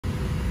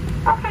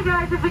Okay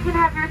guys, if we can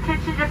have your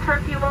attention just for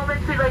a few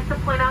moments, we'd like to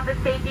point out the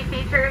safety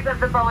features of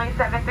the Boeing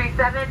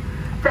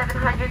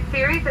 737-700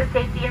 series. The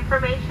safety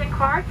information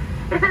card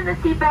is in the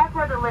seat back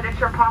or the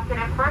literature pocket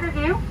in front of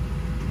you.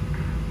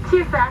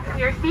 To fasten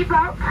your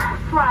seatbelt,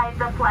 slide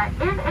the flat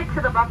end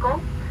into the buckle.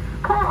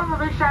 Pull on the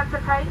loose straps to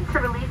tighten to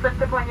release lift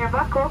upon your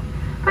buckle.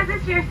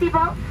 Position your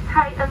seatbelt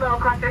tight and low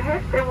across your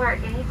hips and wear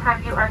it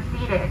anytime you are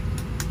seated.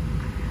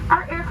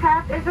 Our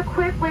aircraft is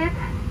equipped with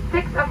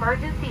 6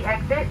 emergency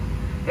exits.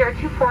 There are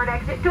 2 forward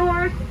exit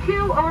doors,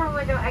 2 over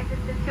window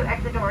exits, and 2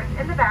 exit doors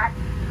in the back.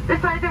 The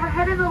signs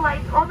overhead and the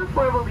lights on the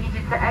floor will lead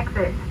you to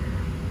exits.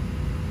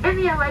 In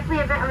the unlikely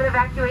event of an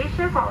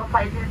evacuation, follow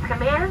flight attendant's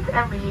commands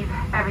and leave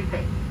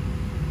everything.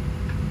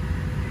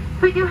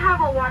 We do have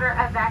a water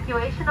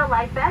evacuation. A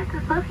life vest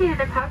is located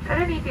in a pouch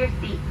underneath your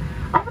seat.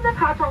 Open the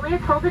pouch only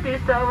if told to do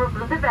so.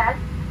 Remove the vest.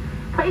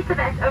 Place the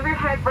vest over your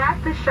head.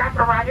 Wrap the strap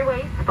around your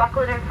waist.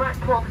 Buckle it in front.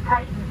 Pull to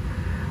tighten.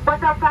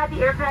 Once outside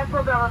the aircraft,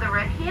 pull down on the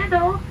red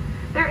handle.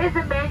 There is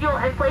a manual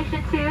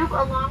inflation tube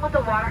along with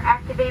a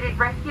water-activated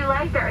rescue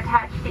light. They're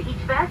attached to each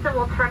vest and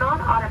will turn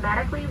on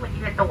automatically when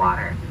you hit the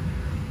water.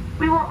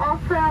 We will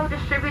also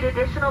distribute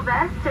additional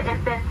vests to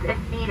infants if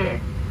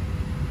needed.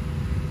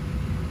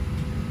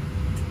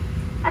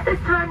 At this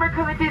time, we're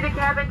coming through the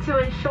cabin to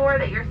ensure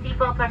that your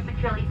seatbelts are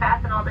securely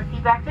fastened. All the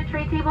seat backs and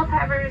tray tables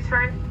have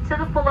returned to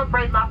the full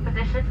upright lock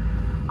position.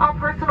 All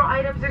personal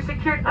items are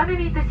secured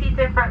underneath the seats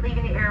in front,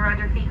 leaving the air around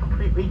your feet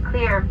completely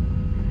clear.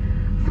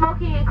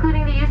 Smoking,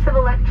 including the use of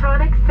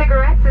electronic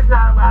cigarettes, is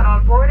not allowed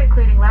on board,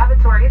 including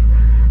lavatories.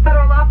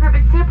 Federal law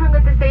prohibits tampering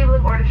with,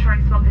 disabling, or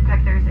destroying smoke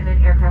detectors in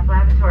an aircraft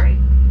lavatory.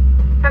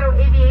 Federal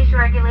aviation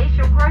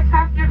regulation requires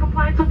passenger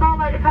compliance with all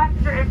lighted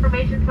passenger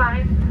information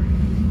signs,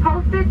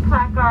 posted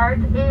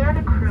placards,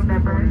 and crew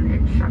members'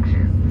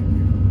 instructions.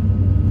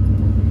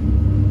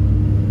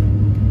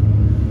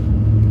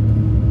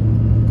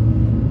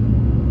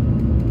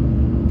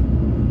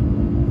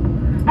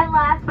 And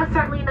last but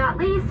certainly not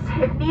least,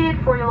 if needed,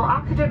 4-year-old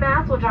oxygen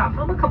mask will drop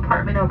from a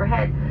compartment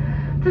overhead.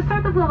 To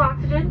start the flow of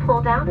oxygen,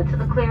 pull down until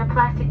the clear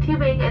plastic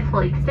tubing is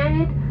fully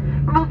extended.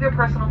 Remove your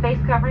personal face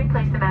covering,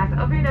 place the mask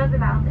over your nose and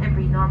mouth, and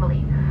breathe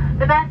normally.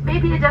 The mask may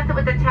be adjusted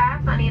with the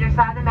tabs on either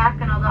side of the mask,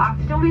 and although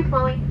oxygen will be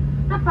flowing,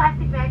 the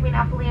plastic bag may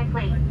not fully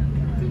inflate.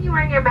 Continue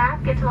wearing your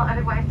mask until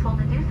otherwise told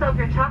to do so. If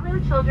you're traveling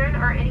with children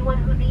or anyone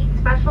who needs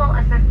special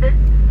assistance,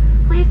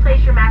 please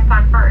place your mask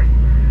on first.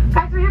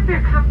 Guys, we're here for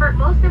your comfort,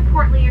 most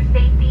importantly your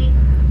safety.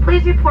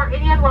 Please report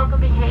any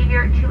unwelcome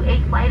behavior to a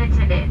flight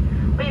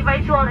attendant. We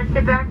invite you all to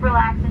sit back,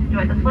 relax, and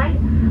enjoy the flight.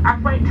 Our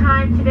flight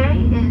time today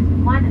is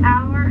 1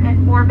 hour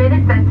and 4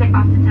 minutes. That's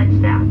takeoff to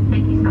touchdown.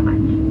 Thank you so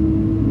much.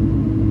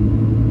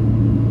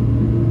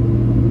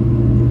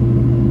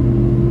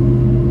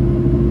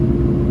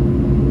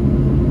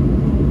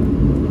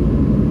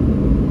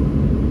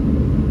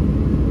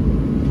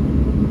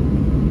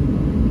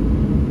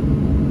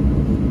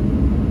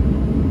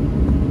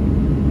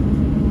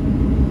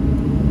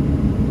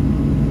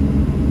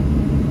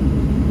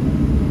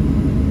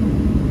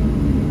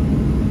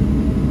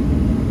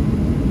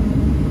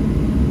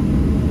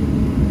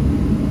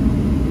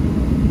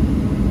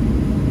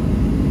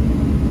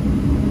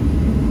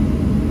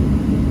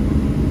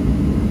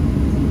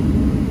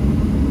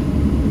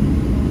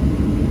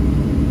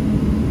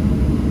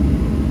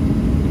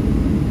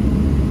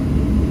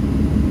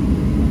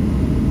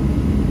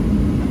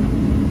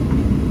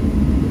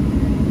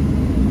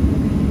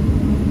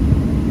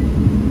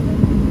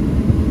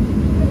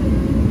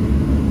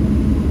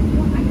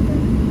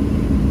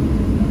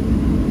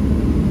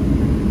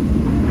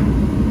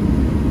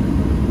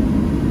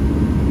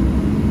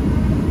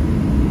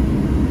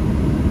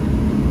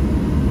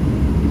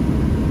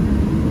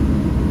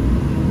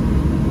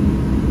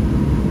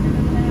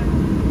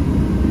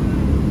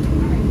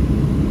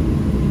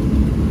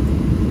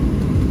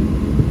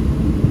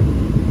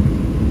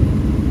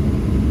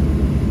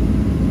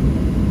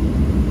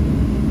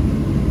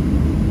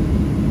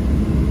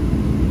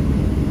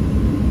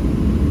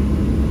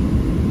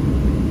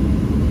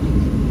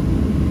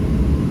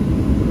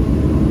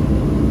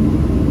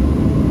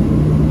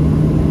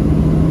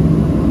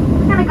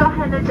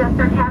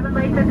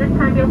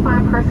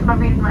 Personal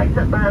reading lights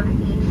above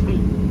each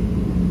seat.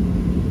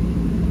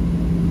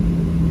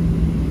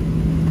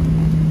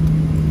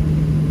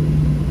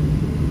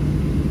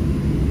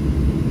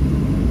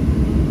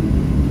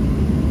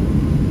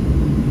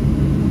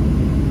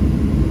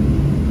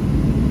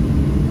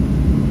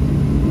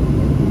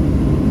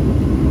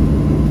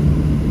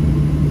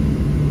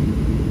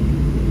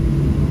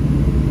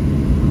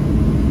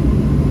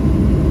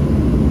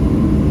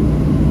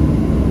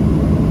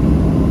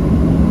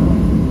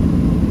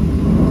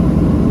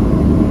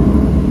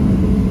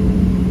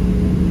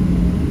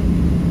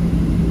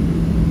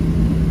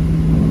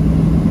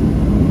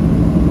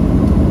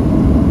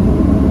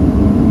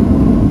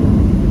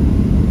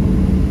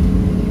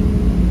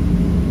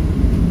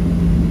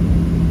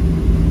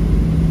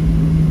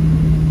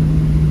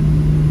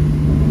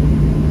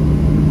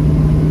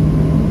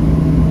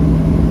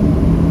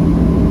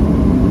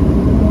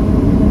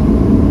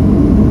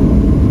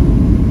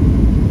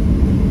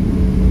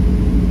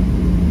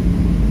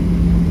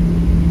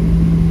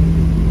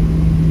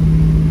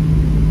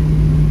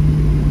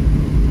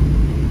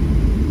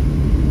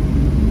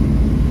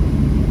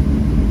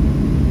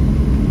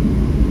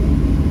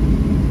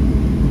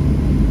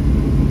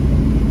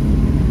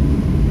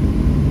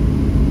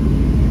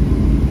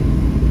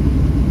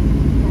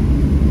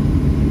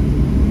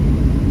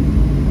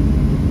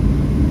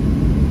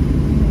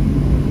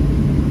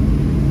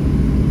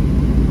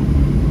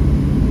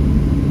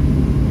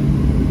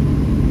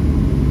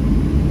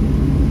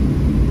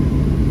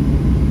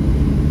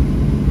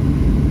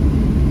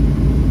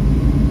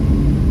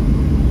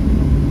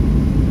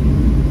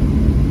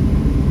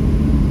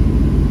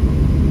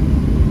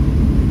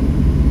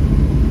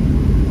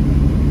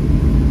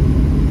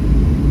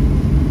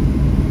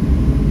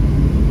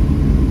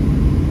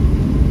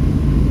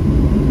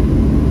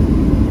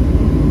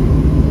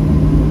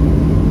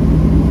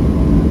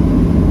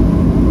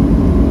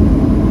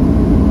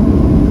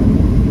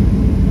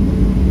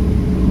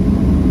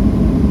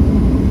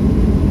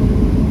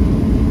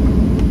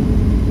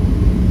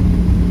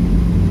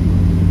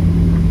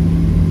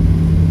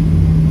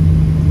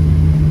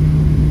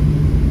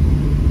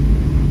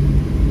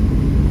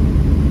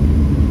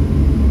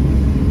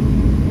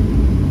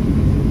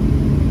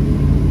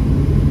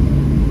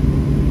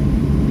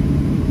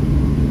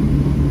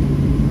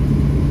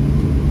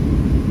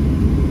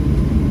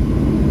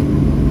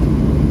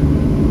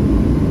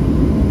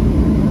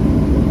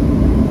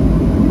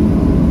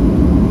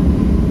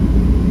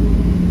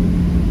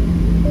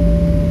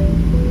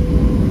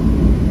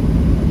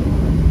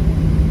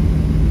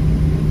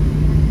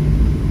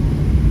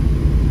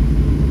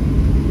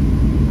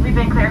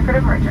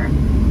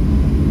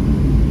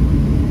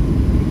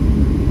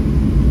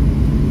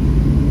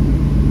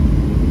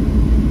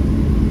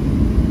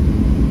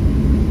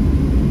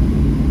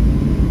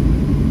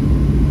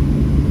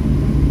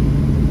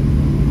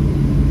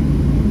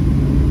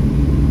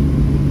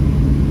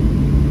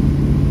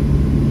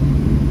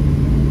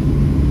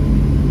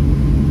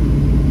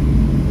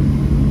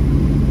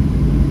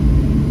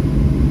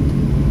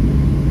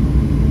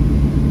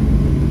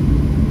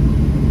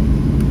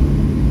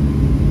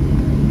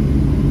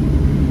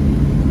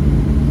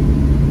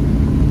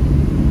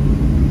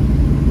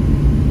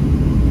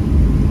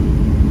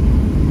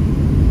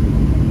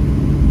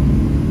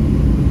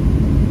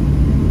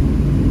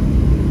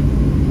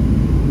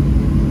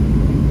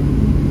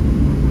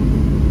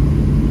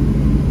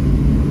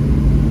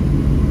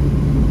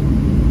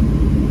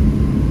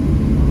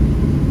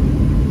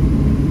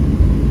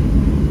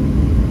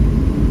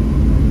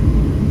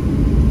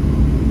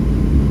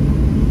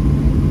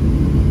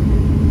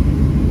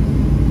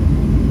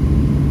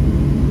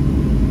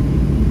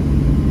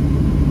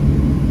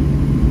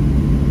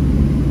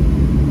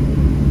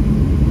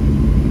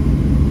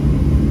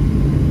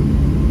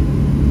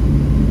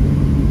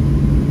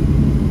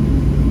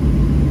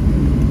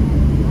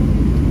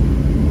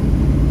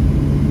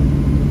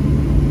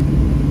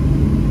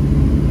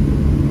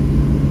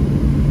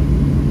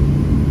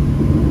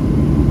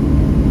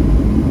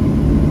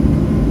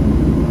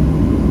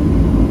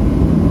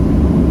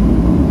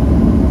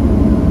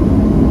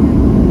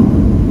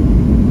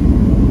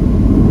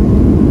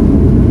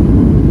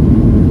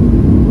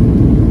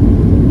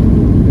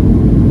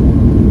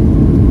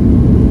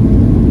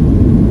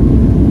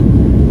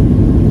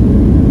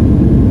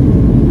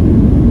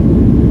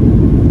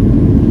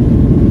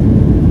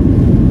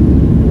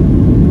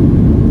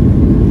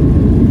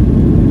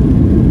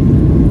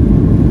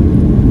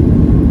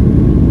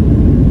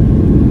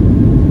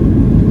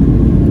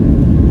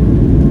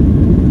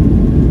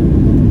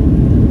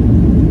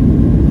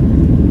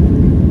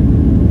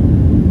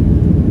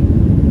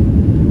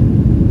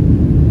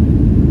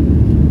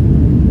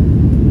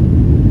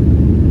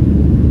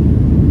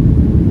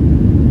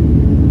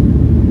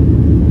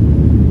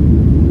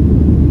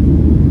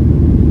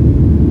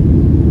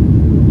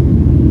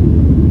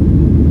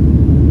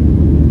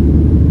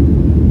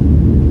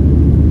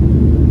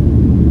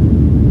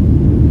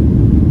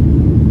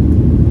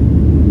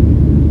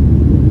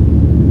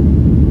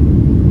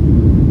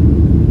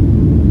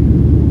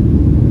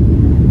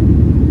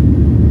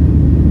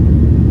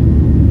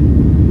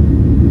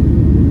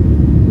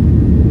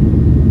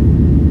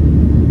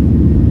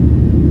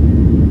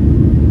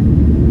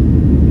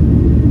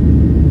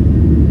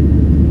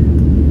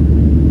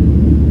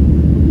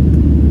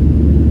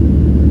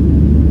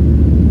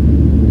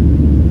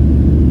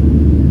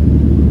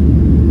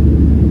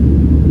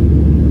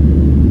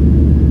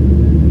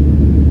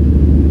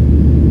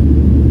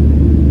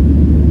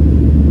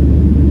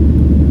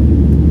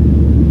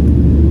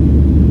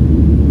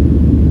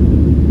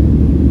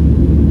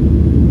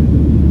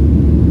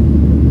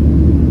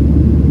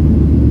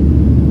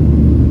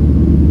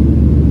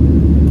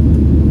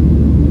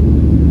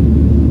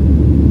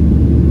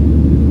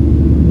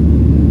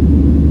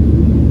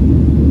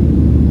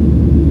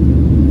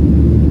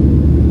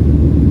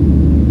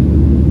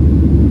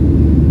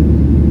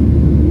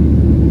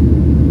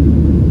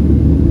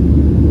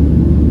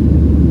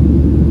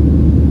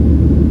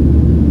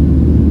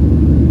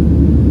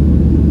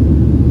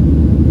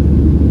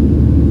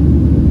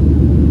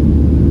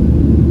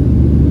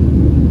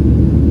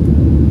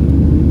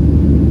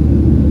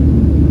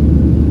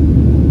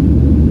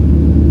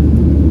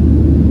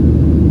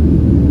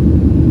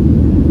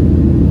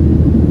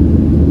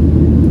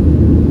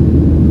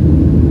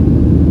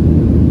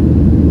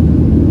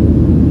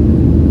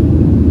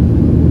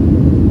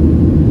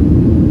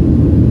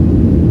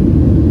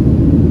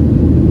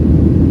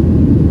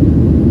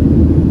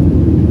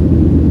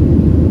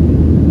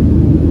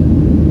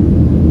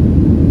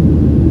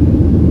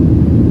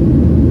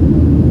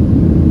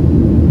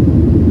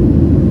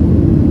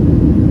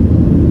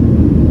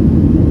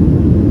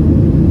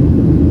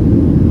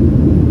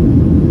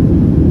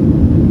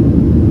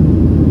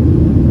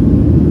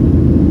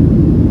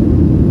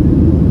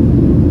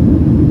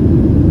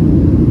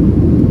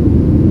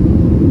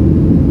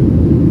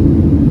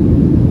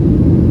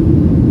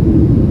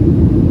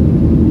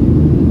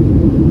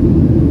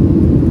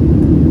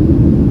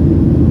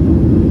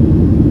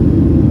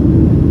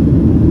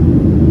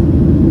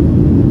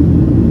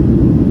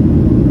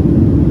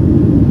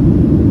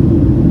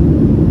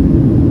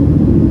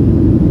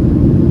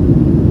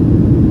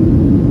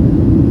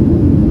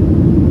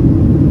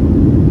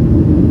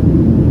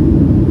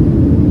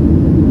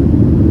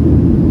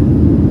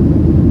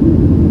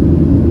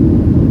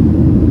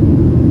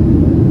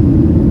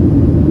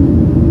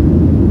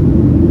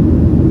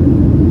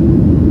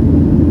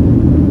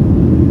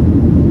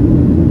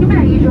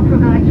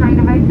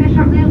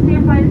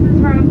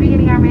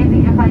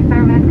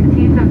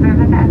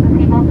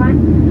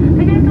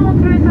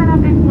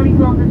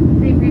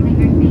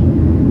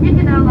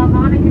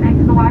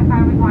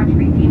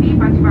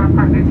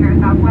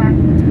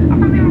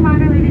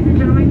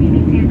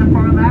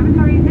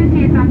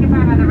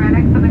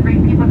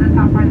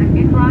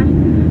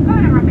 fuselage.